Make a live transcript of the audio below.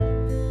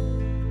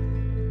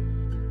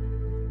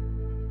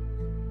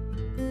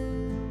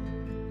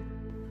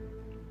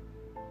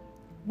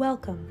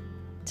Welcome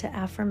to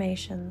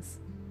Affirmations.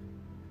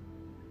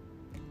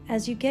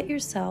 As you get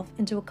yourself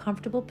into a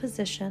comfortable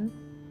position,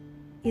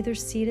 either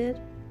seated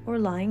or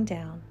lying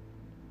down,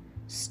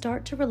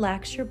 start to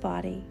relax your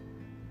body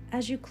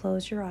as you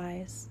close your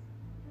eyes.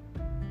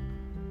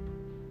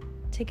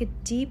 Take a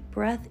deep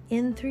breath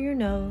in through your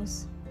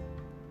nose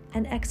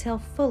and exhale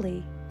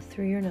fully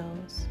through your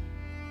nose.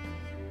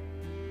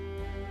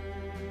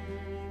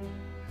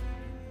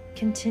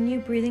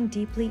 Continue breathing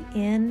deeply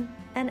in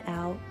and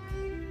out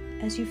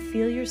as you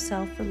feel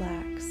yourself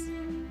relax.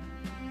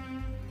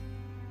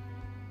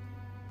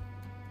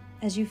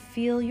 As you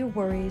feel your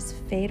worries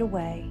fade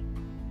away,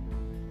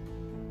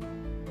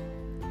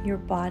 your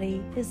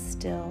body is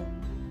still.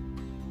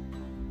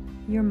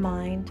 Your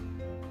mind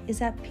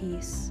is at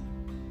peace.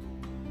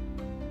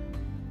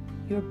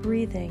 Your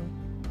breathing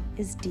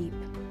is deep.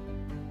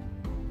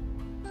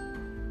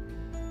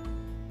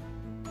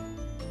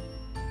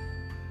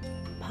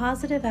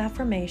 Positive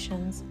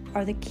affirmations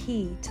are the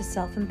key to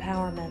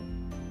self-empowerment.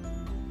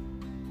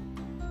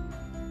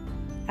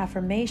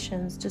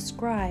 Affirmations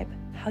describe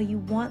how you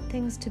want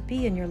things to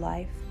be in your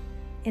life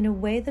in a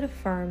way that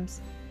affirms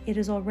it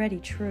is already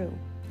true.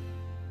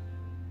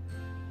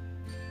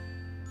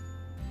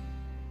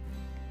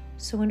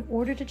 So in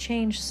order to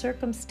change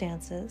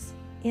circumstances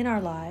in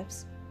our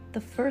lives, the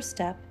first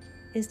step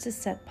is to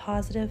set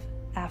positive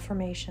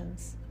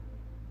affirmations.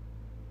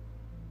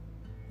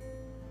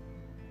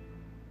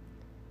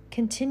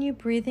 Continue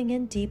breathing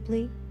in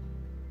deeply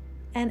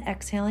and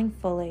exhaling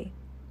fully.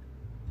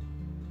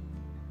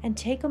 And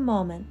take a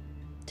moment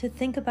to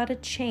think about a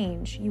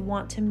change you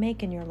want to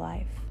make in your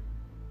life.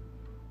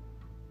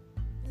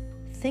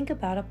 Think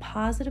about a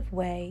positive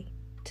way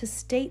to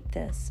state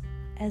this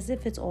as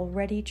if it's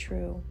already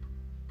true.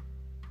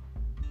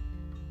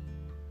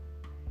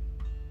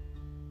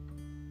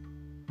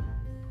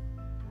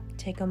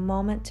 Take a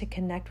moment to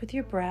connect with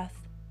your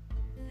breath,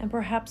 and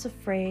perhaps a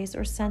phrase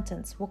or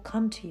sentence will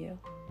come to you.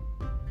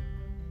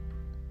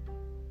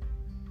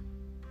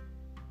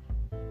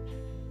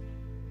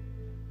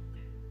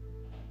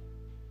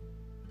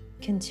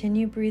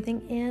 Continue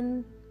breathing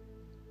in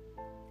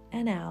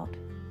and out.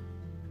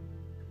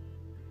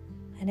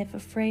 And if a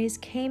phrase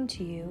came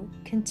to you,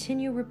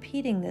 continue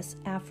repeating this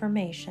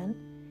affirmation,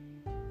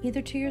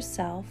 either to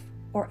yourself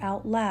or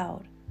out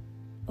loud,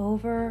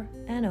 over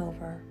and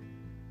over.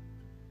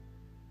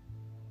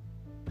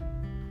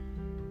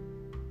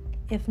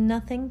 If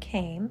nothing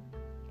came,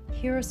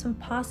 here are some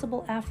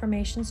possible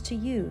affirmations to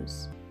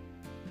use,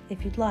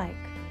 if you'd like.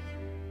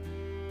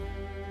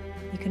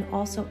 You can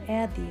also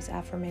add these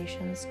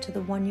affirmations to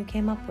the one you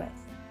came up with.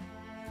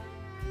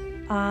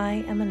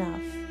 I am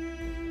enough.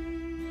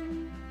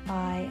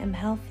 I am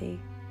healthy.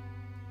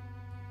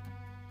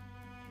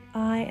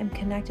 I am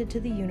connected to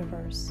the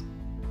universe.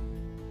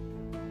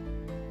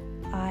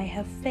 I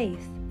have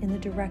faith in the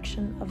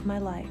direction of my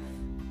life.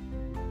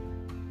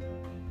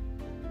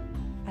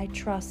 I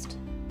trust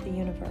the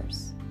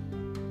universe.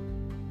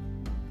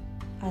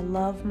 I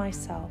love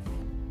myself.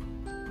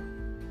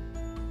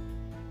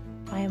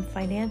 I am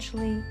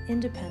financially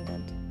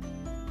independent.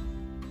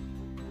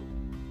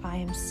 I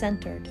am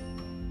centered.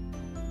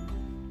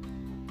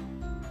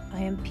 I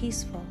am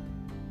peaceful.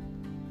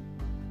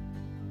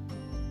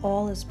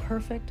 All is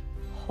perfect,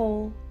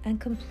 whole, and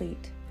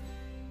complete.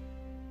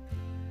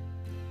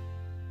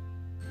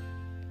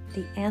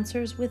 The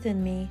answers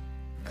within me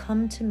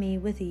come to me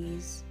with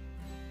ease.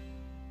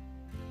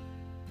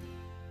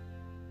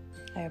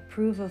 I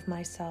approve of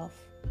myself.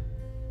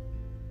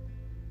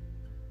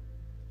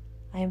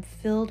 I am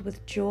filled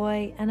with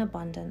joy and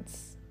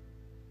abundance.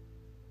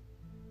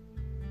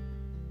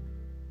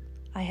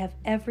 I have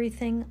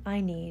everything I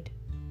need.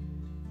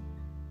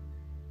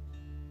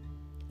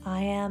 I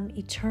am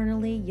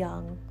eternally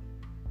young.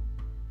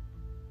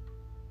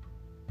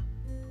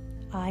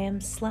 I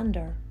am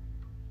slender.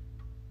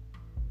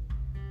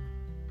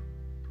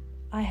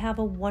 I have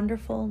a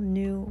wonderful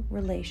new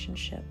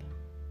relationship.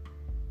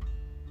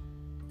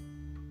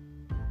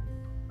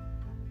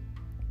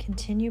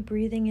 Continue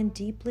breathing in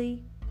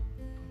deeply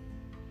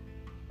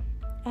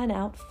and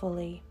out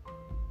fully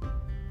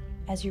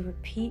as you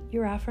repeat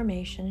your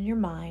affirmation in your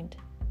mind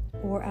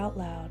or out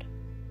loud.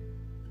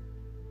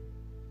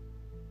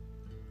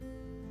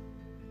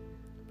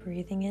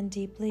 Breathing in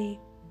deeply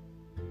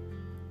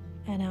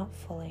and out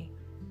fully.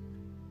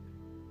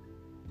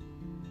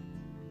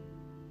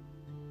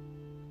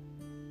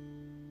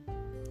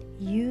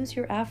 Use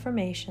your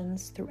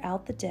affirmations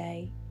throughout the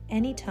day,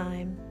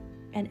 anytime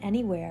and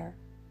anywhere,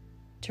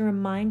 to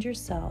remind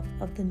yourself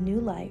of the new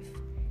life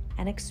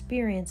and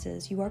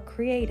experiences you are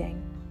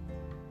creating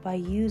by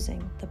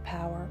using the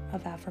power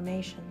of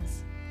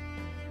affirmations.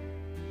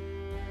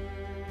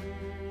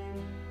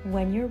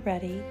 When you're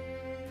ready,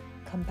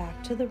 come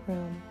back to the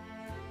room.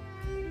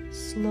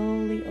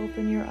 Slowly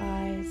open your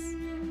eyes,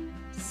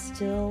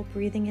 still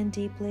breathing in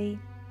deeply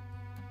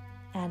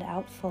and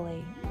out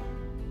fully.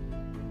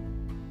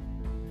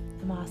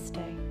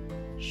 Namaste.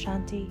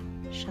 Shanti,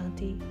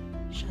 Shanti,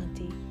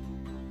 Shanti.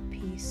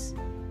 Peace,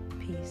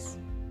 peace.